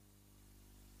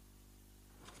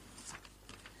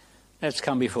Let's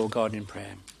come before God in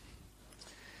prayer.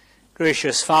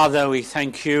 Gracious Father, we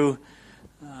thank you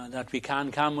that we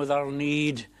can come with our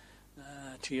need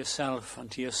to yourself and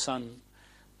to your Son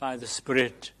by the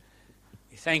Spirit.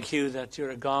 We thank you that you're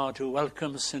a God who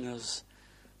welcomes sinners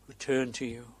who turn to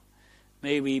you.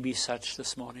 May we be such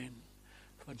this morning.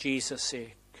 For Jesus'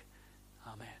 sake.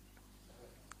 Amen.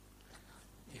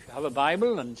 If you have a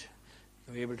Bible and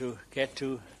you're able to get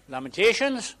to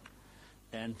Lamentations,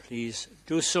 then please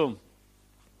do so.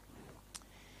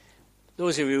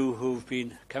 Those of you who've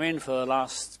been coming for the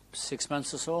last 6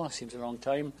 months or so, seems a long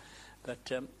time,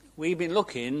 but we've been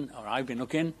looking, or I've been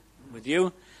looking with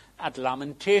you, at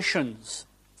Lamentations.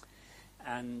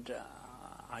 And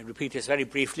I repeat this very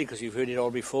briefly because you've heard it all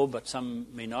before, but some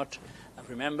may not have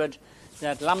remembered,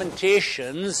 that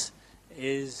Lamentations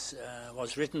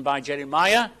was written by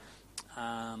Jeremiah.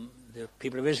 The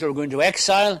people of Israel were going to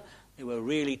exile. They were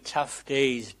really tough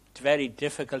days, very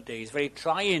difficult days, very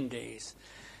trying days.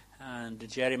 And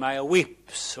Jeremiah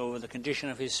weeps over the condition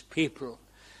of his people.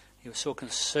 He was so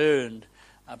concerned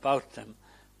about them.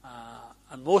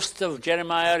 And most of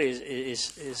Jeremiah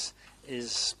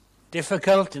is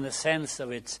difficult in the sense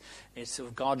of it's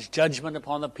of God's judgment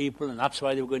upon the people, and that's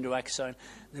why they were going to exile.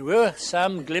 There were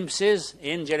some glimpses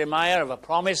in Jeremiah of a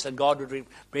promise that God would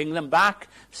bring them back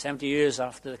 70 years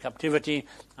after the captivity,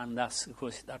 and that's, of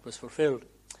course, that was fulfilled.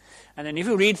 And then if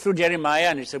you read through Jeremiah,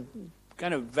 and it's a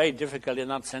kind of very difficult in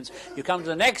that sense, you come to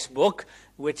the next book,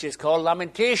 which is called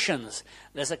Lamentations.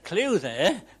 There's a clue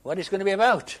there what it's going to be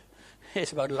about.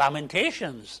 It's about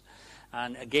lamentations.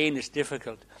 And again, it's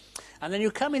difficult. And then you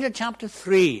come into chapter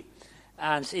 3,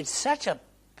 and it's such a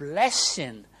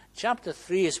blessing. Chapter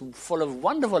 3 is full of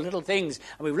wonderful little things,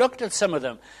 and we've looked at some of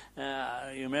them.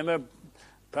 You remember,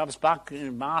 perhaps back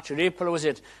in March or April, was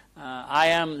it?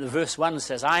 Verse 1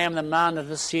 says, I am the man that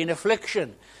has seen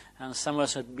affliction. And some of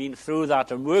us had been through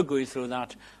that and were going through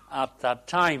that at that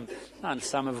time. And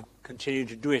some have continued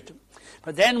to do it.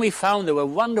 But then we found there were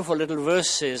wonderful little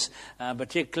verses,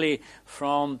 particularly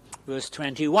from verse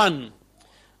 21.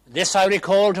 This I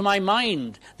recall to my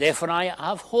mind, therefore I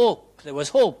have hope. There was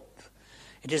hope.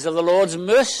 It is of the Lord's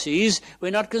mercies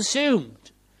we're not consumed.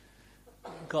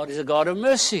 God is a God of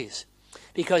mercies,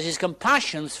 because his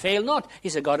compassions fail not.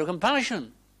 He's a God of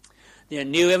compassion. They are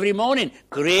new every morning.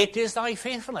 Great is thy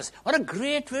faithfulness. What a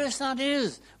great verse that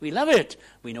is. We love it.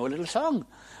 We know a little song.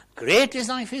 Great is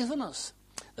thy faithfulness.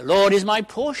 The Lord is my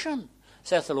portion,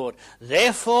 saith the Lord.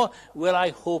 Therefore will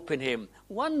I hope in him.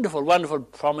 Wonderful, wonderful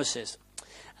promises.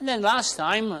 And then last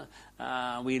time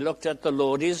we looked at the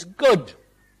Lord is good.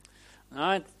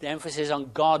 Right? The emphasis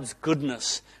on God's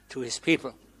goodness to his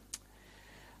people.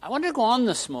 I want to go on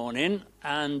this morning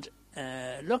and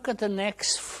look at the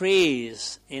next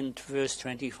phrase in verse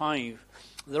 25.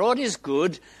 The Lord is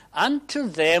good unto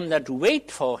them that wait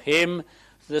for him,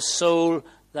 the soul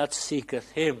that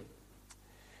seeketh him.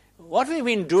 What we've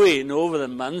been doing over the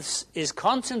months is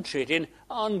concentrating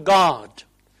on God,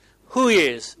 who he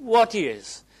is, what he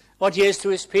is to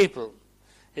his people,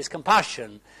 his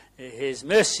compassion, his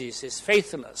mercies, his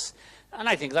faithfulness. And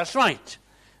I think that's right.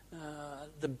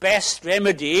 The best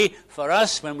remedy for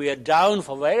us when we are down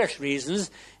for various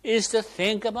reasons is to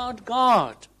think about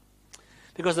God.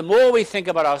 Because the more we think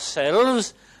about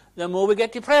ourselves, the more we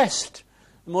get depressed,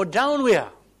 the more down we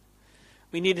are.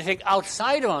 We need to think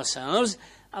outside of ourselves,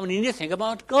 and we need to think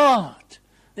about God.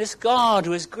 This God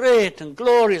who is great and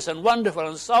glorious and wonderful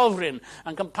and sovereign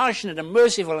and compassionate and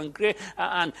merciful and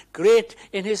great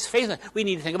in his faithfulness. We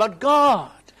need to think about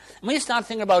God. And when we start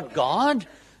thinking about God,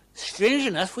 strange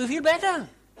enough, we feel better.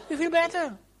 We feel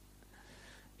better.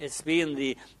 It's been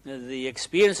the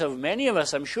experience of many of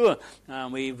us, I'm sure.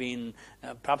 We've been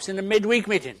perhaps in a midweek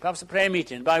meeting, perhaps a prayer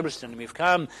meeting, Bible study. We've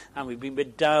come and we've been a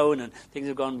bit down and things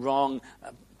have gone wrong,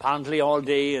 apparently all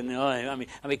day. And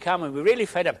we come and we're really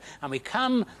fed up. And we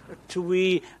come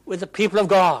with the people of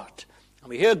God. And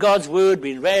we hear God's word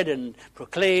being read and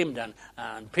proclaimed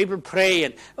and people pray.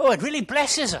 And it really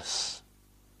blesses us.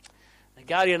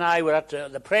 Gary and I were at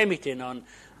the prayer meeting in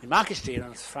Market Street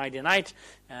on Friday night,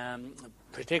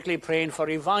 particularly praying for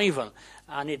revival.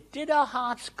 And it did our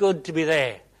hearts good to be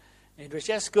there. It was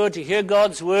just good to hear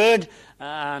God's word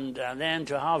and then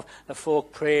to have the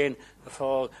folk praying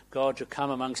for God to come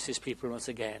amongst his people once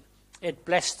again. It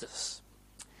blessed us.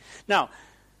 Now,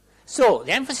 so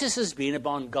the emphasis has been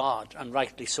upon God, and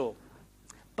rightly so.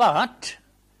 But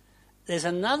there's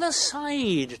another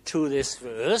side to this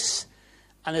verse.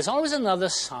 And there's always another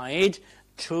side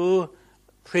to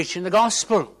preaching the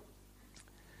gospel.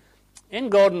 In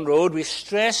Gordon Road, we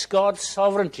stress God's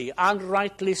sovereignty, and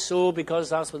rightly so,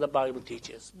 because that's what the Bible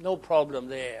teaches. No problem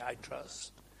there, I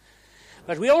trust.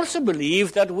 But we also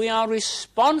believe that we are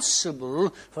responsible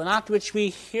for that which we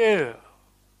hear.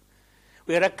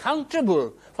 We are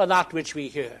accountable for that which we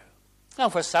hear. Now,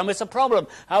 for some it's a problem.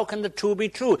 How can the two be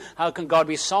true? How can God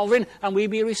be sovereign and we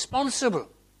be responsible?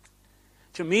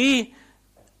 To me,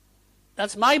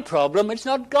 that's my problem. It's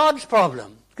not God's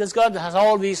problem. Because God has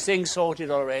all these things sorted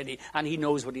already, and he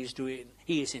knows what he's doing.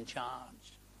 He is in charge.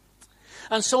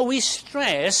 And so we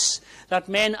stress that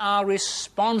men are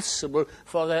responsible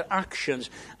for their actions.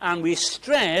 And we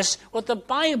stress, what the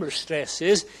Bible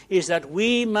stresses, is that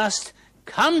we must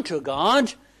come to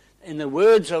God. In the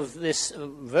words of this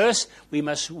verse, we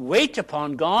must wait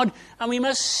upon God, and we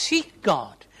must seek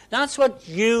God. That's what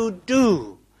you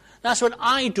do. That's what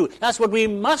I do. That's what we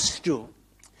must do.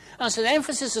 And so the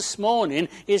emphasis this morning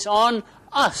is on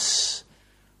us.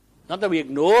 Not that we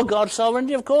ignore God's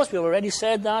sovereignty, of course. We've already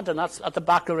said that, and that's at the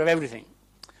back of everything.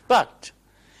 But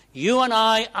you and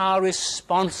I are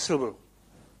responsible.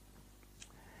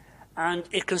 And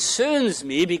it concerns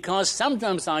me because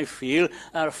sometimes I feel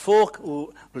there are folk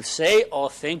who will say or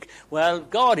think, well,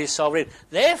 God is sovereign,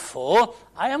 therefore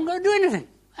I am going to do anything.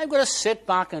 I've got to sit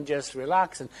back and just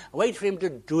relax and wait for him to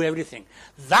do everything.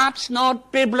 That's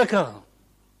not biblical.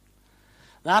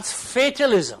 That's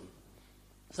fatalism.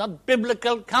 It's not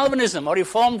biblical Calvinism or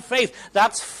Reformed faith.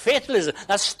 That's fatalism.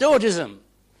 That's Stoicism.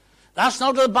 That's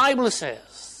not what the Bible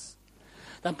says.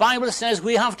 The Bible says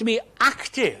we have to be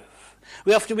active.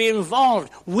 We have to be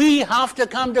involved. We have to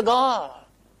come to God.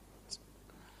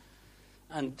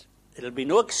 And it'll be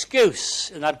no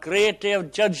excuse in that great day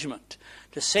of judgment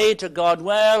to say to God,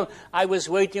 well, I was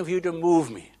waiting for you to move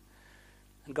me.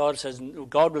 And God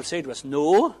will say to us,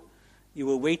 no, you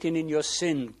were waiting in your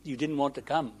sin. You didn't want to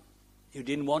come. You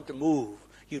didn't want to move.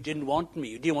 You didn't want me.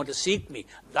 You didn't want to seek me.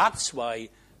 That's why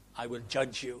I will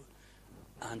judge you.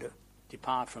 And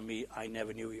depart from me, I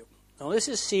never knew you. Now, this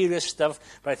is serious stuff,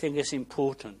 but I think it's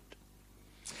important.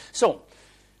 So,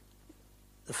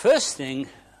 the first thing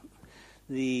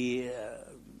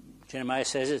Jeremiah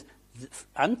says is,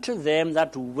 unto them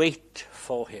that wait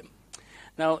for him.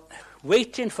 Now,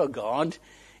 waiting for God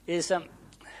is a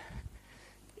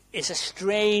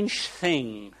strange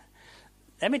thing.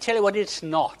 Let me tell you what it's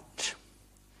not.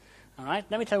 All right?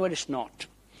 Let me tell you what it's not.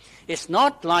 It's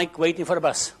not like waiting for a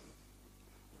bus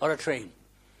or a train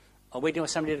or waiting for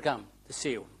somebody to come to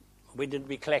see you, or waiting to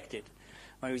be collected.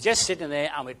 When we're just sitting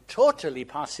there and we're totally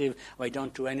passive, we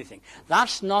don't do anything.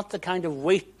 That's not the kind of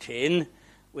waiting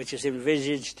which is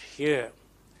envisaged here.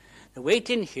 The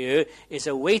waiting here is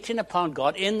a waiting upon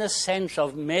God in the sense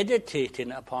of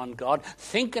meditating upon God,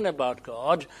 thinking about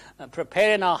God,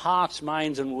 preparing our hearts,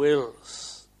 minds, and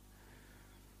wills.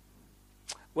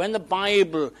 When the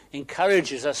Bible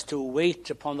encourages us to wait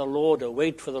upon the Lord or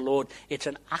wait for the Lord, it's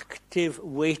an active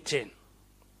waiting.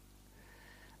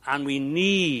 And we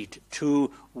need to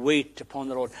wait upon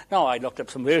the Lord. Now, I looked up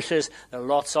some verses. There are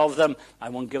lots of them. I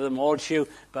won't give them all to you,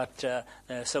 but there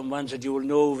are some ones that you will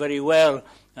know very well,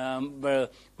 where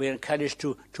we're encouraged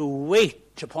to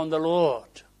wait upon the Lord.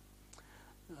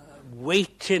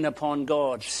 Waiting upon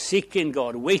God, seeking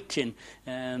God, waiting.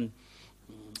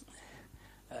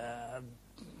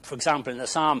 For example, in the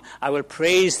Psalm, I will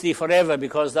praise thee forever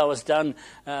because thou hast done,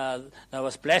 thou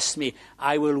hast blessed me.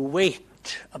 I will wait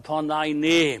upon thy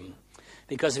name.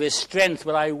 Because of his strength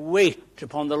will I wait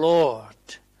upon the Lord.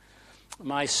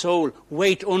 My soul,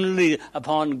 wait only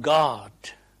upon God.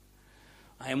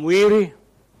 I am weary,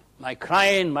 my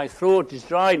crying, my throat is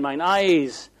dried, mine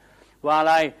eyes, while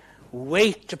I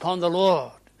wait upon the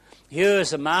Lord.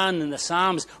 Here's a man in the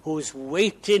Psalms who's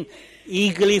waiting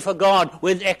eagerly for God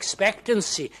with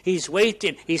expectancy. He's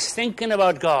waiting. He's thinking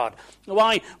about God.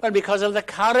 Why? Well, because of the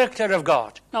character of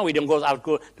God. Now, we don't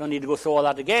need to go through all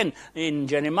that again in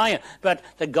Jeremiah. But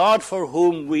the God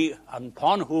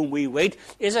upon whom we wait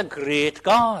is a great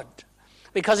God.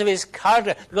 Because of his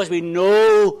character. Because we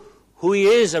know who he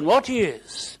is and what he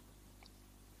is.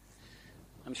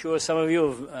 I'm sure some of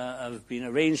you have been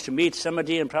arranged to meet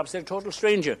somebody and perhaps they're a total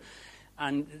stranger.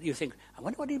 And you think, I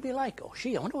wonder what he'd be like. Or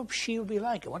she, I wonder what she would be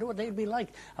like. I wonder what they'd be like.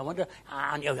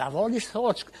 And you have all these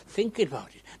thoughts thinking about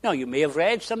it. Now, you may have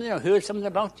read something or heard something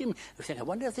about him. You think, I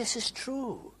wonder if this is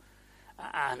true.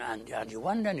 And you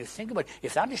wonder and you think about it.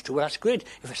 If that is true, well, that's great.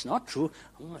 If it's not true,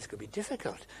 it's going to be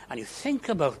difficult. And you think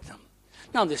about them.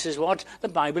 Now, this is what the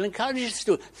Bible encourages us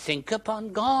to do. Think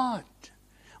upon God.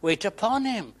 Wait upon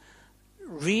him.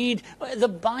 Read the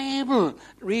Bible.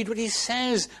 Read what he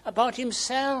says about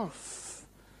himself.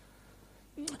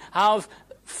 Have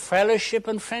fellowship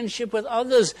and friendship with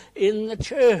others in the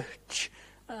church.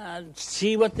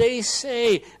 See what they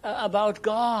say about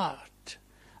God.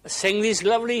 sing these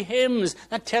lovely hymns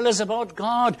that tell us about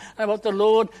God and about the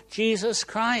Lord Jesus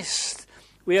Christ.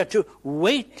 We are to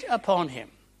wait upon him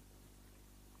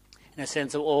in a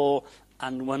sense of awe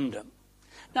and wonder.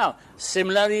 Now,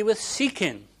 similarly with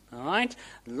seeking, all right?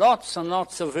 Lots and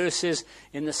lots of verses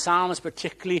in the Psalms,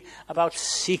 particularly about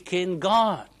seeking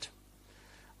God.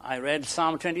 I read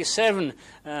Psalm 27,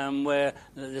 where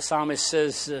the psalmist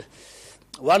says,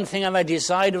 one thing have I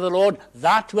desired of the Lord,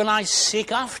 that will I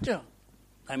seek after.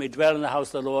 I may dwell in the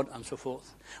house of the Lord, and so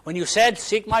forth. When you said,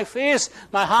 seek my face,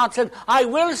 my heart said, I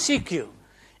will seek you.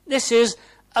 This is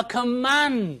a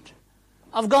command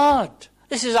of God.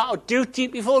 This is our duty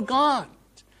before God.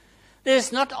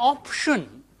 There's not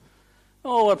option.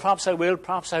 Oh, well, perhaps I will,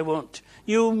 perhaps I won't.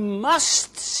 You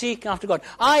must seek after God.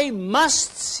 I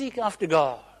must seek after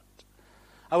God.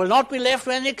 I will not be left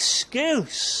with an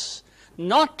excuse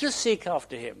not to seek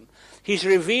after him. He's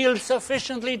revealed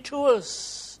sufficiently to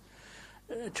us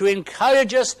to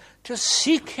encourage us to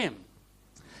seek him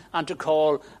and to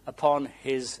call upon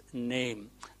his name.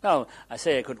 Now, I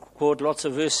say I could quote lots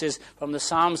of verses from the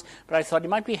Psalms, but I thought it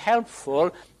might be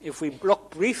helpful if we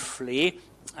look briefly,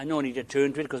 I no need to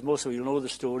turn to it because most of you know the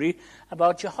story,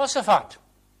 about Jehoshaphat.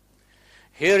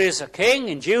 Here is a king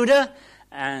in Judah,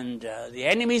 and the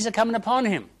enemies are coming upon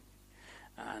him.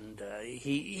 And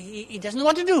he doesn't know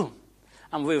what to do.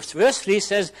 And verse 3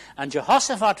 says, and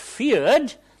Jehoshaphat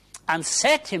feared and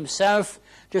set himself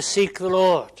to seek the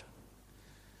Lord.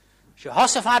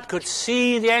 Jehoshaphat could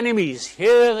see the enemies,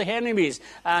 hear the enemies,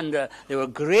 and there were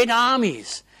great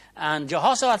armies. And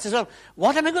Jehoshaphat says, well,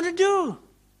 what am I going to do?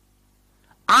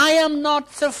 I am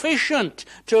not sufficient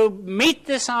to meet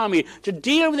this army, to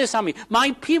deal with this army.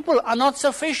 My people are not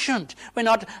sufficient.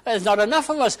 There's not enough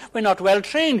of us. We're not well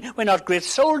trained. We're not great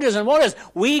soldiers and warriors.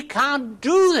 We can't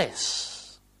do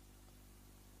this.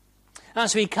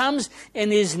 And so he comes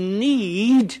in his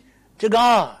need to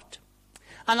God.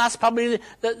 And that's probably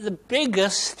the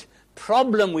biggest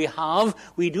problem we have.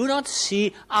 We do not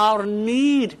see our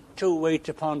need to wait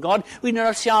upon God. We do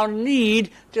not see our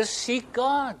need to seek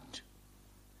God.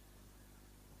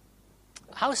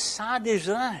 How sad is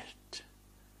that?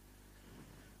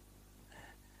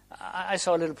 I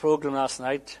saw a little program last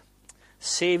night,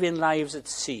 Saving Lives at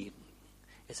Sea.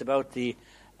 It's about the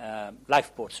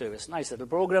lifeboat service. Nice little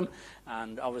program,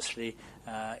 and obviously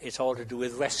it's all to do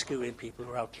with rescuing people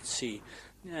who are out at sea.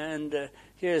 And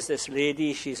here's this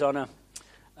lady, she's on a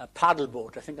paddle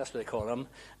boat, I think that's what they call them.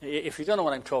 If you don't know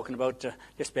what I'm talking about,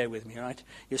 just bear with me, all right?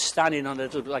 You're standing on a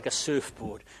little, like a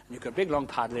surfboard, and you've got a big long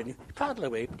paddle, and you paddle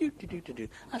away.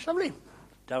 That's lovely.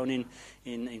 Down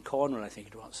in Cornwall, I think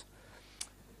it was.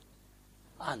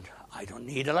 And I don't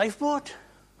need a lifeboat.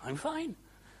 I'm fine.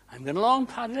 I'm going along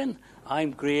paddling. I'm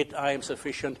great. I am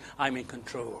sufficient. I'm in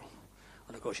control.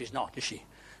 And of course, she's not, is she?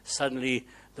 Suddenly,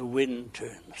 the wind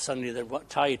turns. Suddenly, the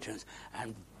tide turns.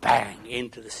 And bang,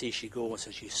 into the sea she goes,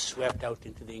 and she's swept out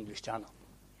into the English Channel.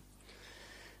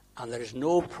 And there is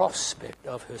no prospect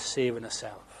of her saving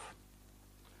herself.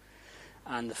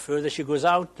 And the further she goes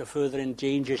out, the further in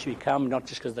danger she becomes, not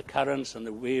just because of the currents and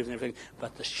the waves and everything,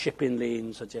 but the shipping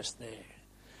lanes are just there.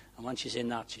 And once she's in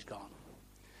that, she's gone.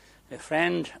 Her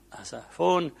friend has a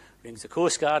phone, rings the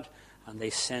Coast Guard, and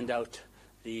they send out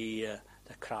the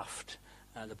craft,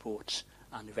 the boats,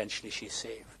 and eventually she's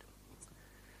saved.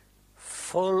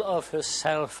 Full of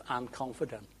herself and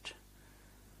confident.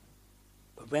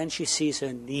 But when she sees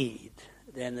her need,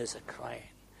 then there's a crying.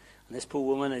 And this poor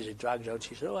woman, as she dragged out,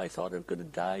 she said, I thought I was going to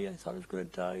die, I thought I was going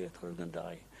to die, I thought I was going to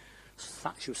die.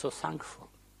 She was so thankful.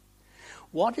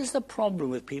 What is the problem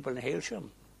with people in Hailsham?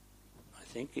 I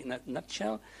think, in a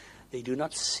nutshell, they do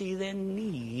not see their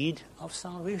need of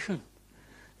salvation.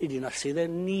 They do not see their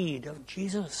need of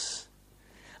Jesus.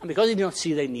 And because they do not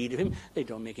see their need of him, they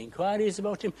don't make inquiries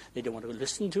about him. They don't want to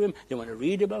listen to him. They want to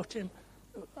read about him.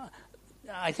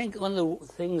 I think one of the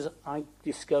things I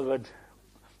discovered,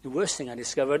 the worst thing I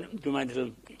discovered during my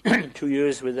little 2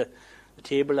 years with the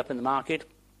table up in the market,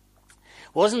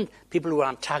 wasn't people who were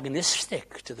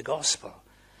antagonistic to the gospel.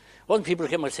 Wasn't people who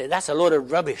came and say, that's a load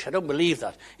of rubbish, I don't believe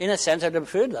that. In a sense, I'd have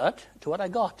preferred that to what I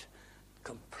got.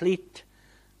 Complete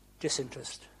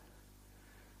disinterest.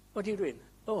 What are you doing?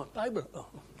 Oh, Bible. Oh,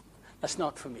 that's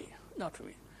not for me. Not for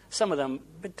me. Some of them,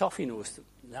 a bit toffee-nosed.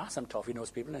 There are some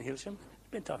toffee-nosed people in Hailsham.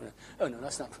 A bit toffee-nosed. Oh, no,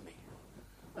 that's not for me.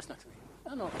 That's not for me.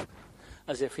 Oh, no.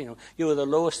 As if, you were the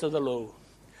lowest of the low.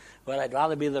 Well, I'd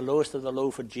rather be the lowest of the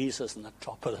low for Jesus than the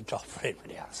top of the top for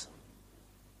anybody else.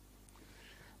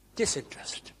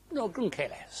 Disinterest. No, couldn't care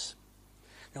less.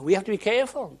 Now, we have to be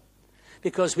careful.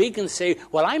 Because we can say,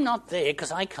 well, I'm not there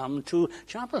because I come to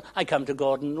chapel. I come to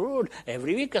Gordon Road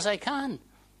every week because I can.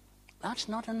 That's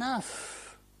not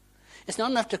enough. It's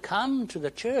not enough to come to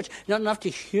the church. It's not enough to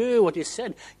hear what is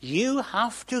said. You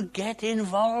have to get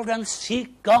involved and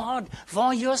seek God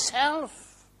for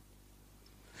yourself.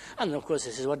 And of course,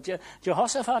 this is what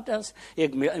Jehoshaphat does. He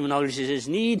acknowledges his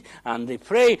need, and they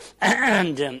pray,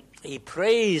 and he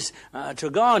prays to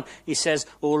God. He says,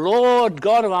 O Lord,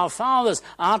 God of our fathers,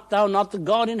 art thou not the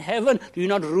God in heaven? Do you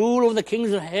not rule over the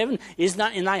kings of heaven? Is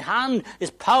that in thy hand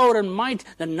is power and might,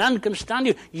 that none can stand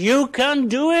you? You can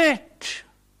do it.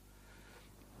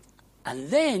 And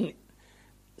then,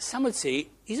 some would say,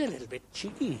 he's a little bit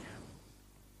cheeky.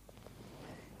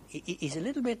 He's a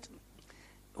little bit,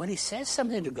 when he says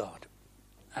something to God,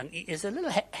 and there's a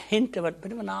little hint of a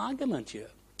bit of an argument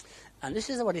here. And this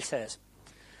is what he says.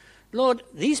 Lord,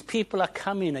 these people are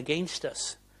coming against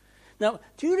us. Now,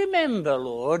 do you remember,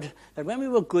 Lord, that when we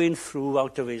were going through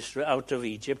out of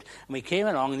Egypt, and we came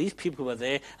along, and these people were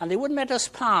there, and they wouldn't let us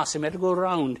pass, they had to go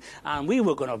around, and we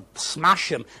were going to smash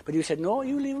them. But you said, no,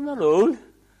 you leave them alone.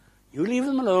 You leave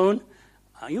them alone.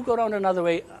 You go around another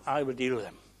way, I will deal with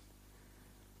them.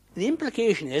 The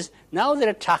implication is, now they're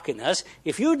attacking us,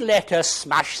 if you'd let us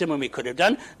smash them when we could have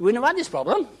done, we wouldn't have had this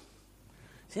problem.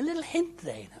 There's a little hint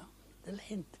there, you know, a little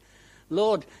hint.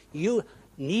 Lord, you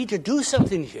need to do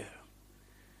something here.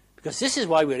 Because this is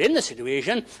why we're in the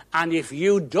situation, and if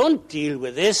you don't deal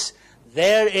with this,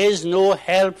 there is no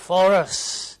help for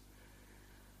us.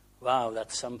 Wow,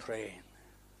 that's some praying.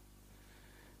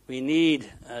 We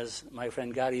need, as my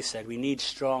friend Gary said, we need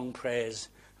strong prayers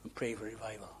and pray for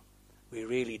revival. We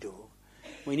really do.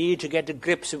 We need to get to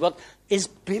grips with what is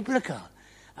biblical.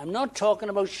 I'm not talking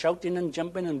about shouting and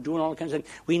jumping and doing all kinds of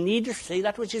things. We need to say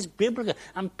that which is biblical.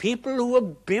 And people who are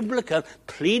biblical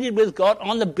pleaded with God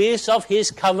on the basis of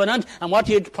his covenant and what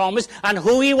he had promised and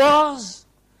who he was.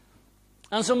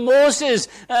 And so Moses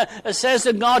says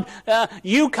to God,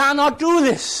 you cannot do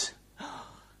this.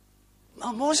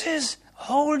 Oh, Moses,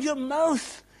 hold your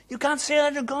mouth. You can't say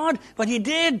that to God. But he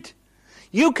did.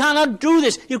 You cannot do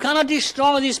this. You cannot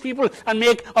destroy these people and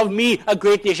make of me a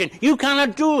great nation. You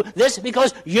cannot do this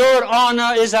because your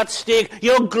honor is at stake.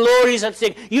 Your glory is at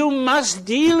stake. You must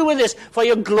deal with this for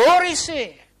your glory's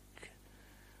sake.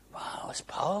 Wow, it's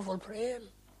powerful prayer.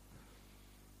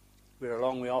 We're a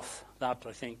long way off that,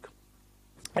 I think.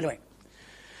 Anyway,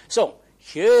 so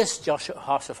here's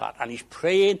Jehoshaphat, and he's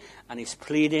praying and he's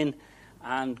pleading,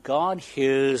 and God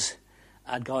hears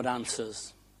and God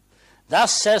answers.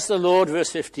 Thus says the Lord, verse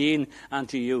 15,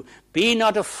 unto you, be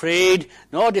not afraid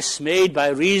nor dismayed by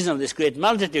reason of this great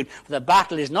multitude, for the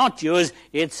battle is not yours,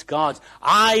 it's God's.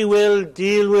 I will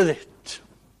deal with it.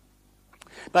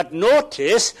 But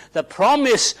notice the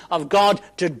promise of God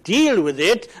to deal with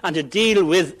it and to deal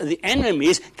with the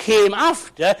enemies came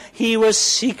after he was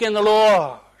seeking the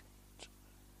Lord.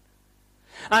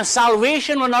 And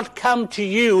salvation will not come to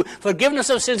you, forgiveness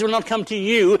of sins will not come to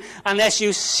you unless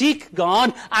you seek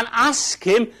God and ask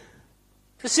him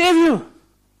to save you.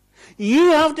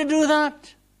 You have to do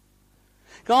that.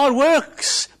 God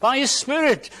works by his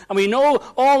Spirit, and we know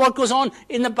all what goes on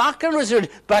in the background of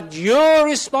it, but your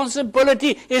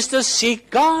responsibility is to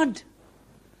seek God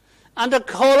and to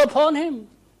call upon him.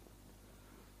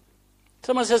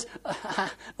 Someone says,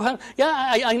 well, yeah,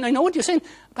 I know what you're saying,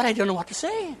 but I don't know what to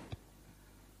say.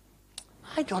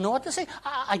 I don't know what to say.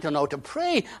 I don't know how to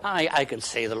pray. I can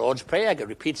say the Lord's Prayer. I can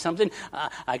repeat something.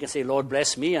 I can say, Lord,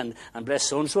 bless me and bless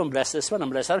so-and-so and bless this one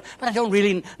and bless that. But I don't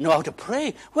really know how to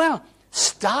pray. Well,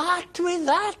 start with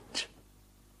that.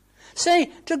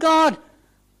 Say to God,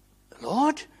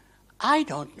 Lord, I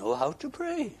don't know how to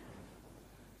pray.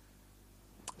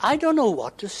 I don't know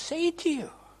what to say to you.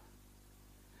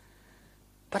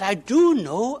 But I do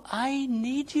know I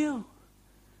need you.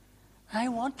 I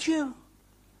want you.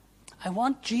 I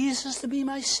want Jesus to be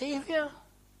my Savior.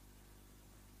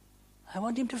 I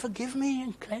want him to forgive me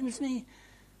and cleanse me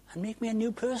and make me a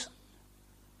new person.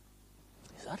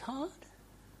 Is that hard?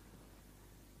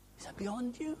 Is that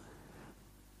beyond you?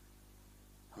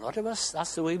 A lot of us,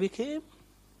 that's the way we came.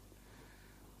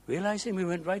 Realizing we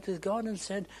went right with God and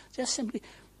said, just simply,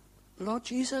 Lord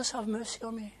Jesus, have mercy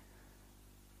on me.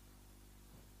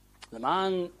 The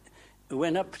man who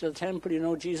went up to the temple, you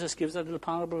know, Jesus gives that little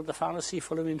parable of the Pharisee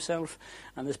full of himself,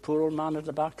 and this poor old man at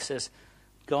the back says,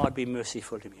 God be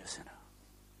merciful to me, a sinner.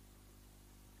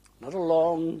 Not a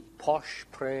long, posh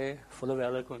prayer full of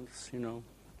eloquence, you know.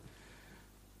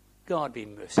 God be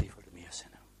merciful to me, a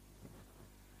sinner.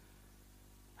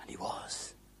 And he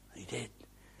was, and he did,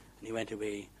 and he went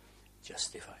away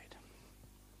justified.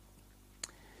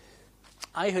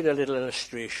 I heard a little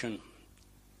illustration,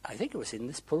 I think it was in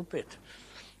this pulpit,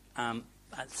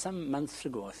 some months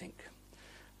ago, I think.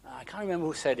 I can't remember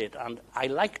who said it, and I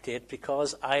liked it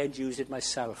because I had used it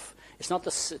myself.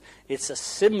 It's a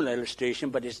similar illustration,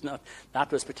 but it's not.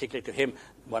 That was particular to him.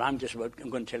 What I'm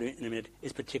going to tell you in a minute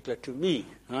is particular to me,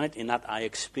 right? In that I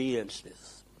experienced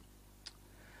this.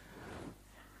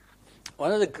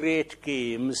 One of the great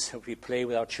games that we play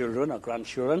with our children, our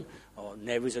grandchildren, or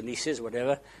nephews or nieces,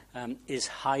 whatever, is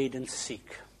hide and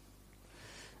seek.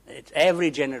 It's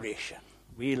every generation.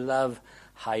 We love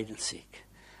hide and seek.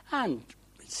 And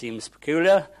it seems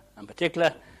peculiar and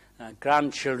particular,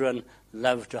 grandchildren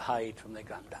love to hide from their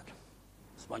granddad.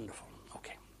 It's wonderful.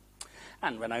 Okay.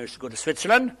 And when I used to go to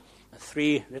Switzerland, the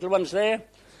 3 little ones there,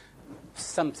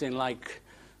 something like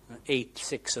 8,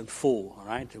 6, and 4, all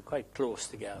right? They're quite close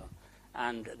together.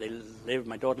 And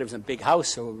my daughter lives in a big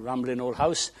house, a rambling old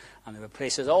house, and there were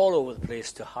places all over the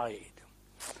place to hide.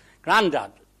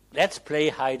 Grandad, let's play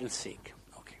hide and seek.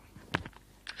 Okay.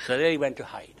 So they went to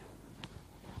hide.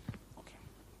 Okay.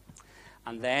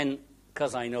 And then,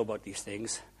 because I know about these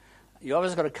things, you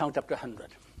always got to count up to 100,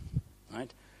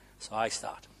 right? So I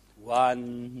start.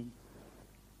 1,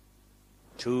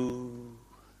 2,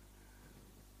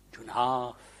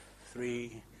 2.5,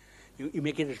 3. You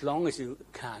make it as long as you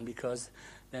can, because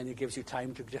then it gives you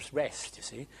time to just rest, you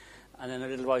see. And then a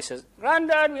little voice says,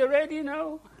 Grandad, we're ready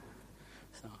now.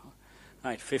 So,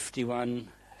 right, 51,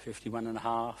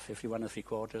 51.5, 51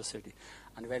 3/4, 50.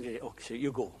 And eventually, okay, so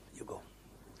you go.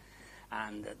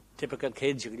 And typical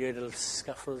kids, you can hear little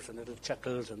scuffles and little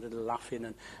chuckles and little laughing,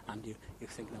 and you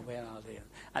think, now, where are they?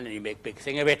 And then you make a big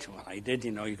thing of it. Well, I did,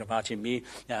 you can imagine me.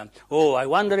 I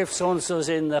wonder if so-and-so's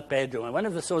in the bedroom. I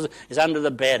wonder if so-and-so is under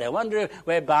the bed. I wonder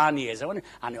where Barney is.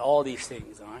 And all these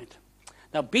things, all right?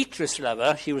 Now, Beatrice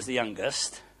Lover, she was the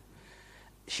youngest.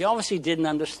 She obviously didn't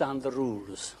understand the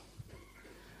rules.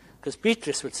 Because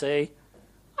Beatrice would say,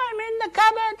 I'm in the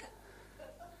cupboard.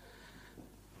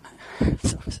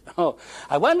 So,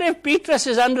 I wonder if Beatrice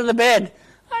is under the bed.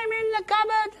 I'm in the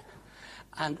cupboard.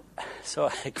 And so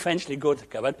I eventually go to the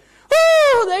cupboard.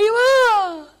 Oh, there you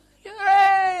are.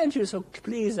 Hooray! And she was so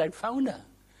pleased I'd found her.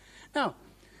 Now,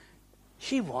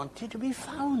 she wanted to be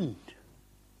found.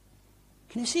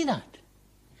 Can you see that?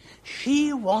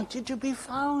 She wanted to be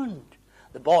found.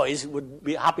 The boys would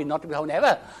be happy not to be found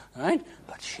ever, right?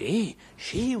 But she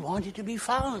wanted to be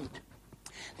found.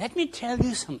 Let me tell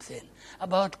you something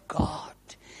about God.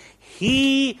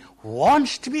 He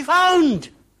wants to be found.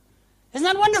 Isn't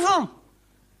that wonderful?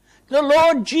 The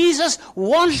Lord Jesus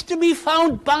wants to be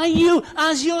found by you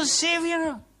as your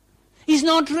Savior. He's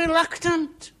not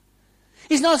reluctant.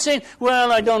 He's not saying,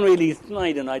 well, I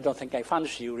don't think I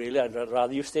fancy you really. I'd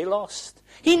rather you stay lost.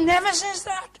 He never says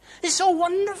that. It's so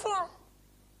wonderful.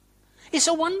 It's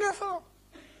so wonderful.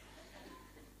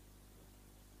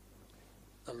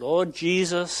 The Lord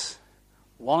Jesus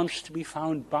wants to be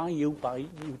found by you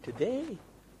today.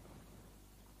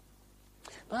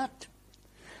 But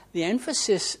the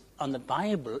emphasis on the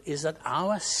Bible is that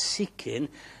our seeking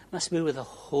must be with a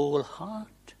whole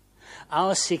heart.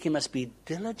 Our seeking must be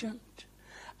diligent.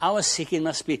 Our seeking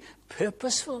must be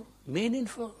purposeful,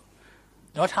 meaningful,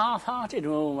 not half-hearted.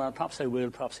 Oh, well, perhaps I will,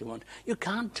 perhaps I won't. You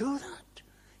can't do that.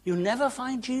 You never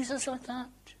find Jesus like that.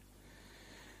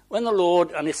 When the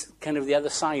Lord, and it's kind of the other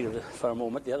side of it for a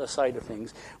moment, the other side of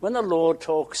things, when the Lord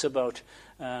talks about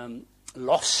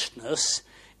lostness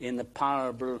in the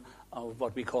parable of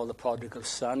what we call the prodigal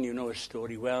son, you know his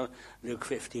story well, Luke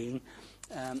 15,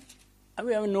 have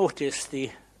you ever noticed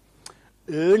the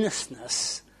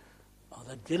earnestness or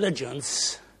the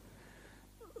diligence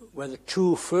were the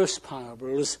 2 first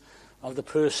parables of the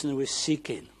person who is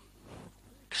seeking?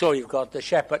 So you've got the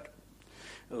shepherd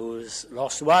who's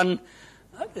lost one.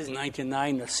 There's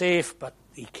 99 are safe, but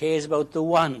he cares about the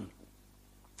one.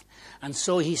 And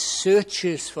so he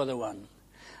searches for the one.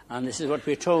 And this is what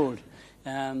we're told.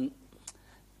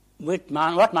 What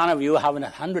man of you, having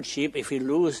 100 sheep, if you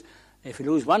lose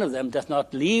one of them, doth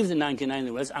not leave the 99 in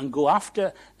the wilderness and go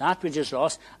after that which is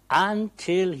lost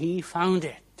until he found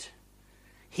it?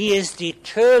 He is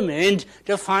determined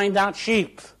to find that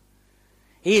sheep.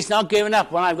 He's not giving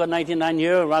up. Well, I've got 99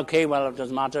 here. Okay, well, it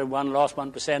doesn't matter. 1 lost,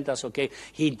 1%, that's okay.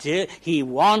 He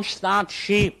wants that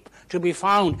sheep to be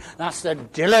found. That's the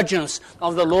diligence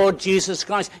of the Lord Jesus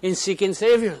Christ in seeking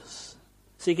saviors,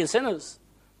 seeking sinners.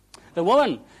 The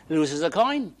woman loses a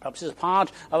coin. Perhaps it's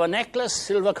part of a necklace,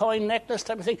 silver coin necklace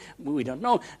type of thing. We don't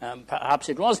know. Perhaps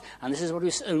it was. And this is what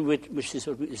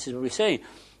we say.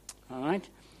 All right.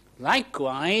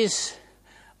 Likewise,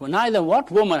 when neither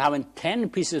what woman having 10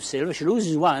 pieces of silver, she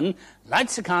loses one,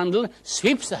 lights a candle,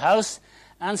 sweeps the house,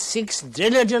 and seeks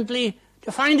diligently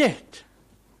to find it.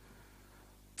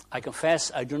 I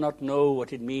confess I do not know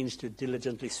what it means to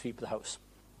diligently sweep the house.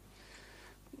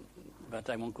 but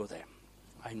I won't go there.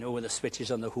 I know where the switch is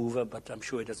on the Hoover, but I'm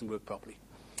sure it doesn't work properly.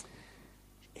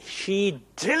 She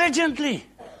diligently,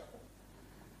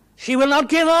 she will not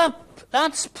give up.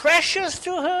 That's precious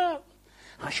to her.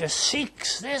 And she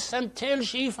seeks this until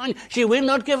she finds. She will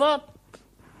not give up.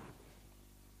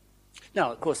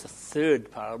 Now, of course, the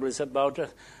third parable is about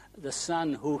the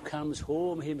son who comes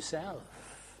home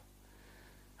himself.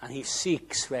 And he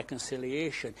seeks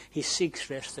reconciliation. He seeks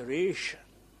restoration.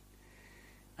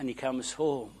 And he comes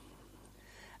home.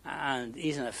 And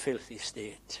he's in a filthy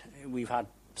state. We've had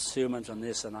sermons on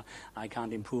this, and I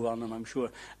can't improve on them, I'm sure.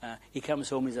 He comes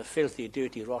home in a filthy,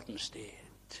 dirty, rotten state.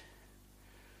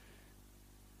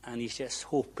 And he's just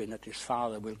hoping that his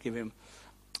father will give him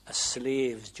a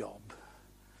slave's job,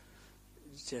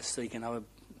 just so he can have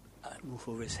a roof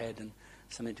over his head and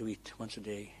something to eat once a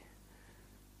day.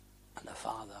 And the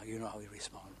father, you know how he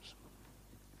responds.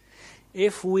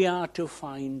 If we are to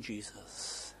find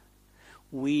Jesus,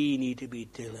 we need to be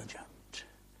diligent.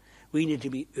 We need to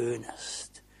be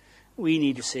earnest. We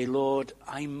need to say, Lord,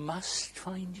 I must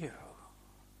find you.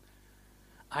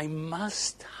 I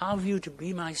must have you to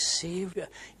be my Savior.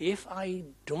 If I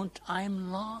don't,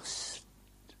 I'm lost.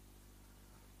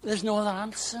 There's no other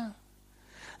answer.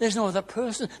 There's no other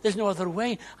person. There's no other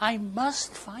way. I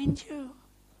must find you.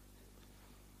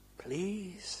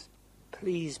 Please,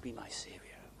 please be my Savior.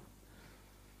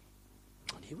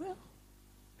 And he will.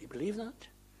 We believe that.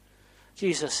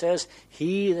 Jesus says,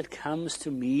 he that comes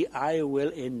to me, I will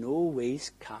in no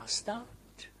ways cast out.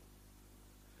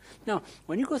 Now,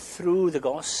 when you go through the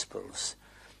Gospels,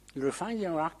 you'll find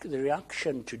the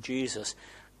reaction to Jesus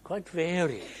quite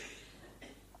varied.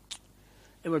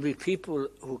 There will be people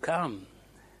who come,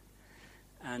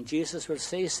 and Jesus will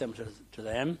say something to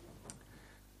them,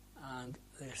 and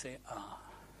they say,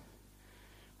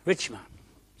 rich man.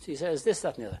 So he says this,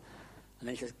 that, and the other. And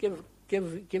then he says,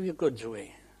 give your goods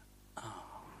away.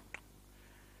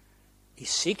 He's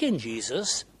seeking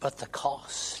Jesus, but the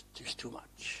cost is too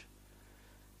much.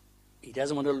 He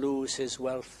doesn't want to lose his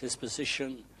wealth, his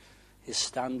position, his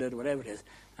standard, whatever it is.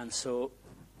 And so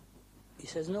he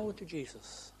says no to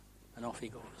Jesus, and off he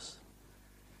goes.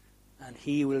 And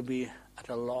he will be at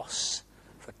a loss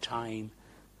for time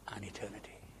and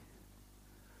eternity.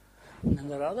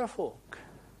 And there are other folk.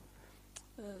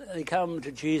 They come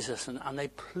to Jesus and they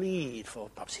plead for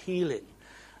perhaps healing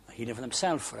for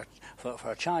themselves,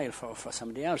 for a child, for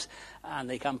somebody else. And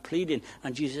they come pleading.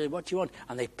 And Jesus says, what do you want?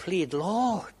 And they plead,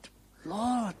 Lord,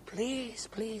 please,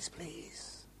 please,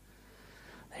 please.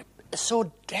 They're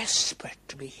so desperate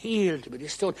to be healed, to be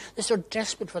restored. They're so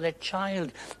desperate for their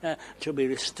child to be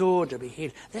restored, to be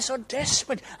healed. They're so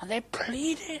desperate, and they're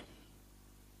pleading.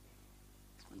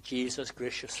 And Jesus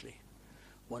graciously,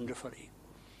 wonderfully,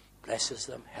 blesses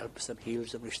them, helps them,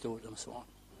 heals them, restores them, so on.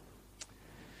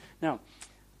 Now,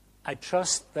 I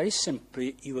trust very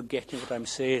simply you are getting what I'm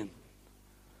saying.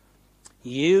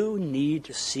 You need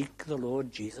to seek the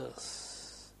Lord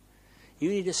Jesus. You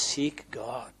need to seek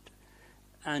God.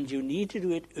 And you need to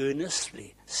do it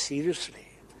earnestly, seriously.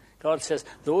 God says,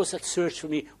 those that search for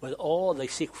me with all, they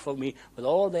seek for me with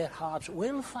all their hearts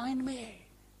will find me.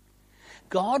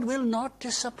 God will not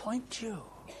disappoint you.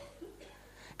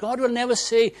 God will never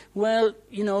say, well,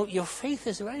 your faith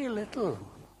is very little.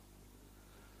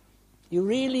 You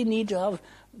really need to have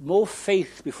more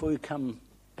faith before you come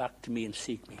back to me and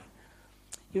seek me.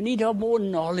 You need to have more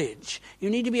knowledge. You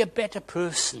need to be a better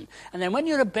person. And then when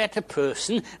you're a better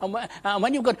person, and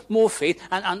when you've got more faith,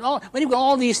 when you've got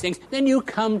all these things, then you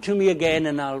come to me again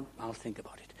and I'll think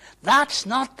about it. That's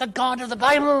not the God of the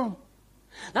Bible.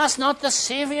 That's not the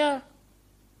Savior.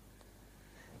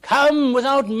 Come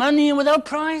without money and without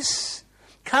price.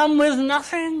 Come with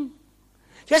nothing.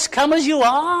 Just come as you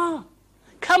are.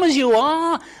 Come as you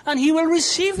are, and he will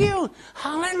receive you.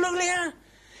 Hallelujah.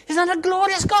 Isn't that a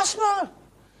glorious gospel?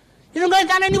 You don't get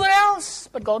that anywhere else,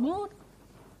 but God would.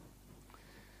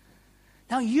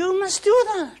 Now you must do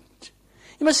that.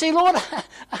 You must say, Lord,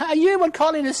 I hear what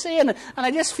Colin is saying, and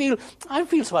I feel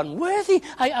so unworthy.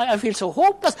 I feel so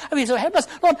hopeless. I feel so helpless.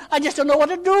 Lord, I just don't know what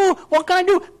to do. What can I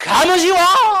do? Come as you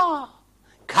are.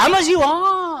 Come as you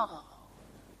are.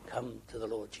 Come to the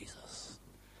Lord Jesus.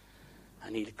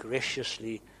 And he'll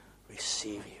graciously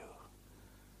receive you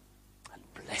and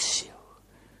bless you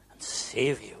and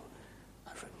save you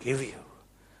and forgive you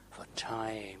for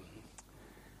time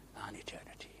and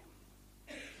eternity.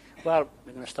 Well,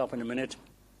 we're going to stop in a minute.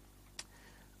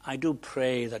 I do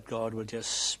pray that God will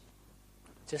just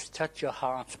touch your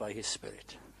hearts by his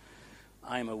Spirit.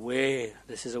 I'm aware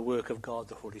this is a work of God,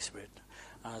 the Holy Spirit,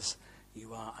 as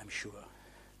you are, I'm sure.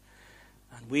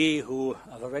 And we who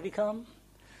have already come,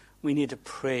 We need to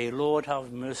pray, Lord,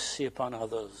 have mercy upon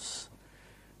others.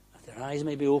 That their eyes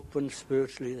may be opened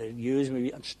spiritually, their ears may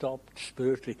be unstopped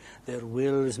spiritually, their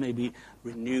wills may be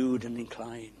renewed and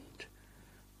inclined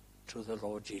to the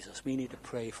Lord Jesus. We need to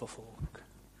pray for folk,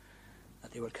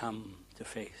 that they will come to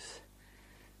faith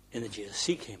in the Jesus.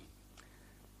 Seek him.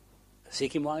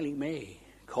 Seek him while he may.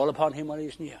 Call upon him while he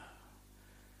is near.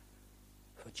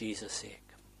 For Jesus' sake.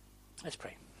 Let's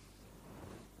pray.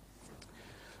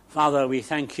 Father, we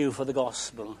thank you for the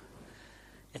gospel.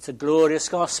 It's a glorious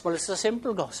gospel. It's a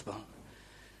simple gospel.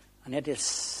 And yet it's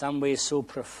some ways so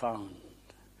profound.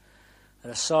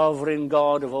 That a sovereign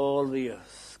God of all the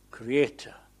earth,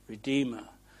 creator, redeemer,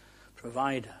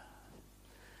 provider,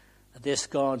 that this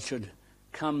God should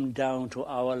come down to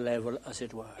our level, as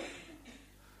it were.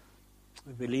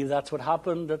 We believe that's what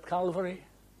happened at Calvary.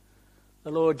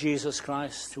 The Lord Jesus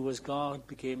Christ, who was God,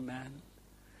 became man.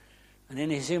 And in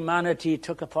his humanity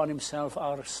took upon himself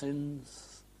our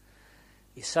sins.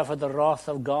 He suffered the wrath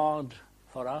of God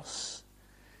for us.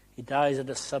 He dies as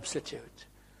a substitute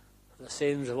for the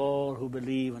sins of all who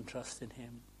believe and trust in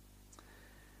him.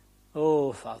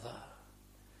 Oh, Father,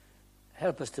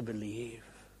 help us to believe.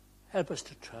 Help us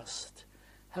to trust.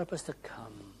 Help us to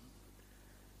come.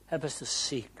 Help us to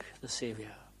seek the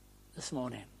Savior this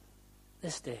morning,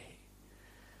 this day.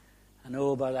 And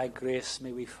oh, by thy grace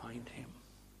may we find him.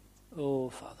 Oh,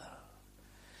 Father,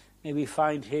 may we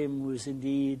find him who is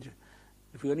indeed,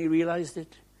 if we only realized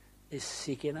it, is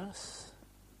seeking us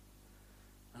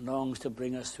and longs to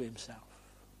bring us to himself.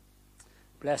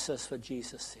 Bless us for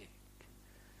Jesus' sake.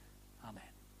 Amen.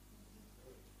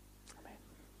 Amen.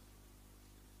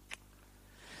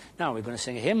 Now we're going to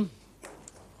sing a hymn.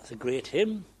 It's a great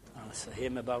hymn. It's a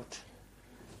hymn about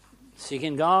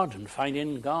seeking God and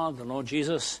finding God, the Lord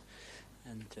Jesus.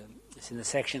 And it's in the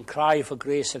section, Cry for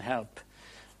Grace and Help.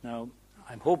 Now,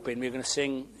 I'm hoping we're going to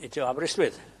sing it to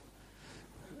Aberystwyth.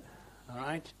 All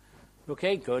right?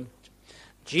 Okay, good.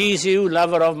 Jesus,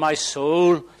 lover of my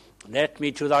soul, let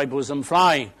me to thy bosom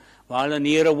fly, while the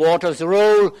nearer waters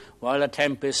roll, while the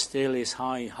tempest still is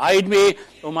high. Hide me,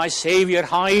 O my Saviour,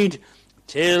 hide,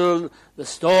 till the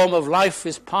storm of life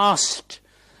is past.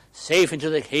 Safe into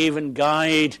the haven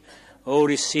guide, O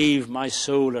receive my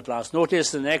soul at last.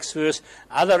 Notice the next verse.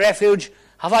 Other refuge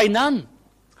have I none.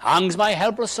 Hangs my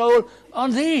helpless soul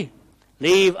on thee.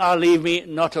 Leave me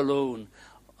not alone.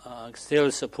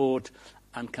 Still support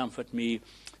and comfort me.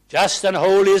 Just and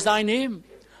holy is thy name.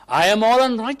 I am all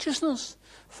unrighteousness.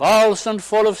 False and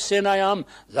full of sin I am.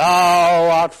 Thou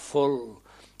art full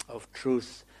of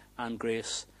truth and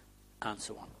grace, and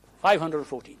so on.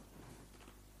 514.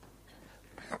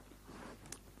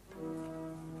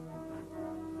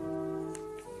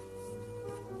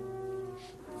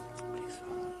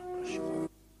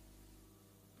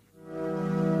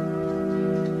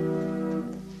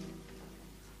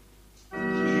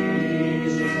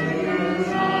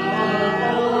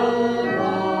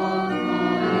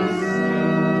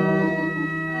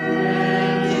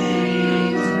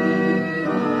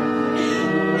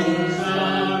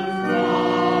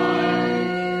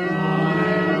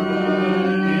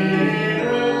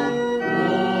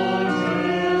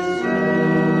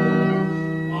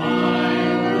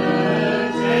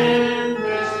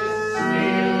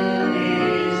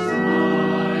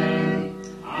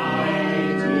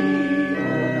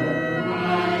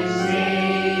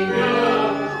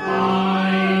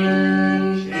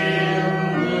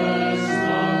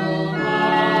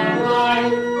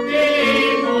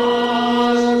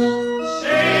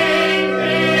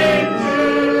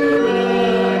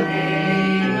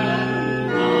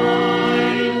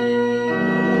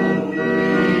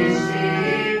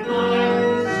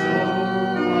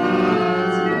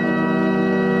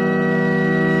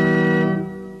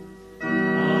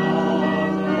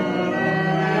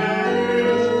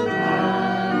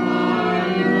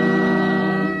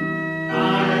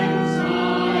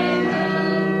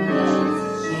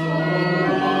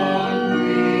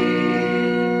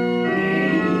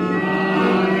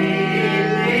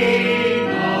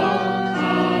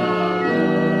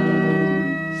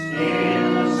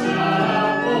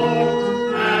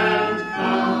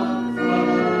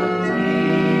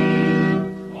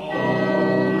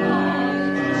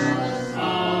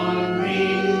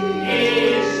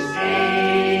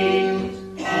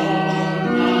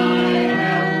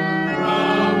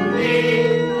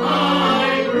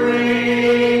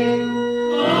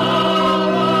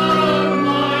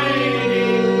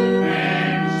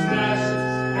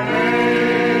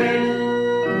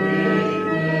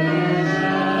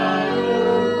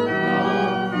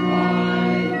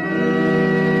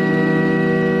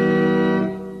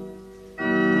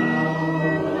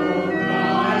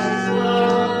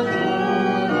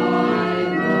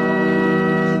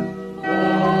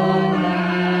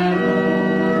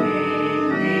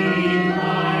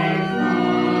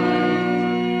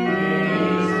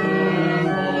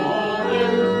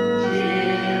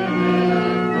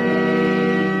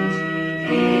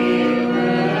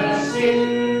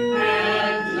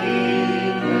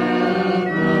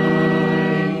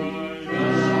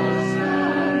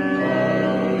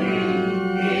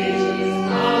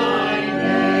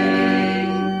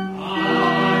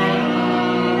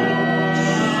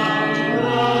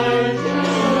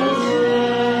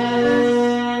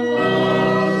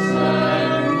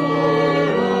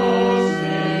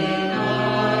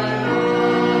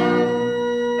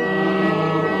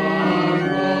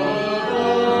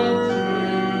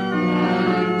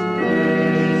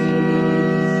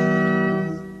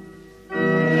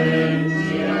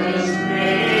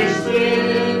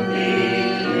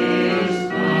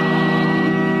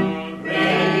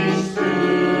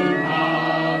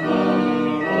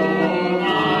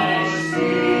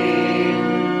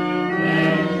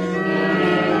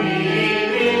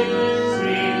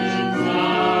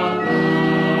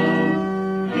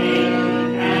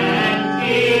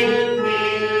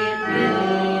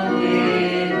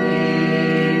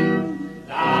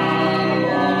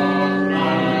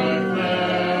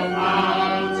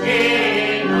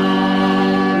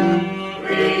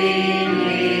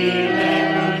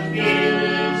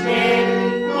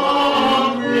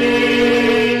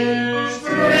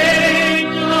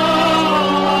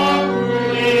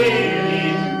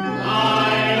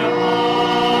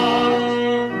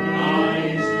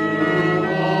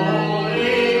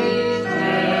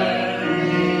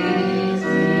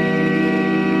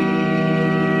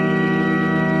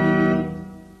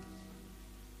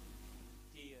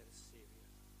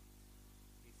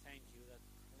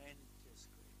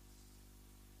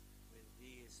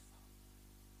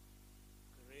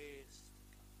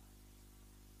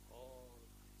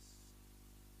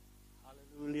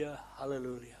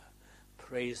 Hallelujah.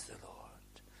 Praise the Lord.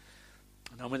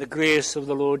 And now may the grace of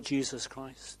the Lord Jesus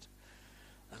Christ,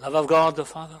 the love of God the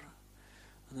Father,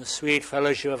 and the sweet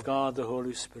fellowship of God the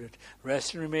Holy Spirit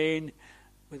rest and remain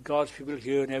with God's people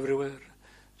here and everywhere.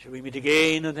 Shall we meet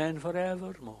again and then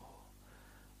forevermore.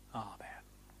 Amen.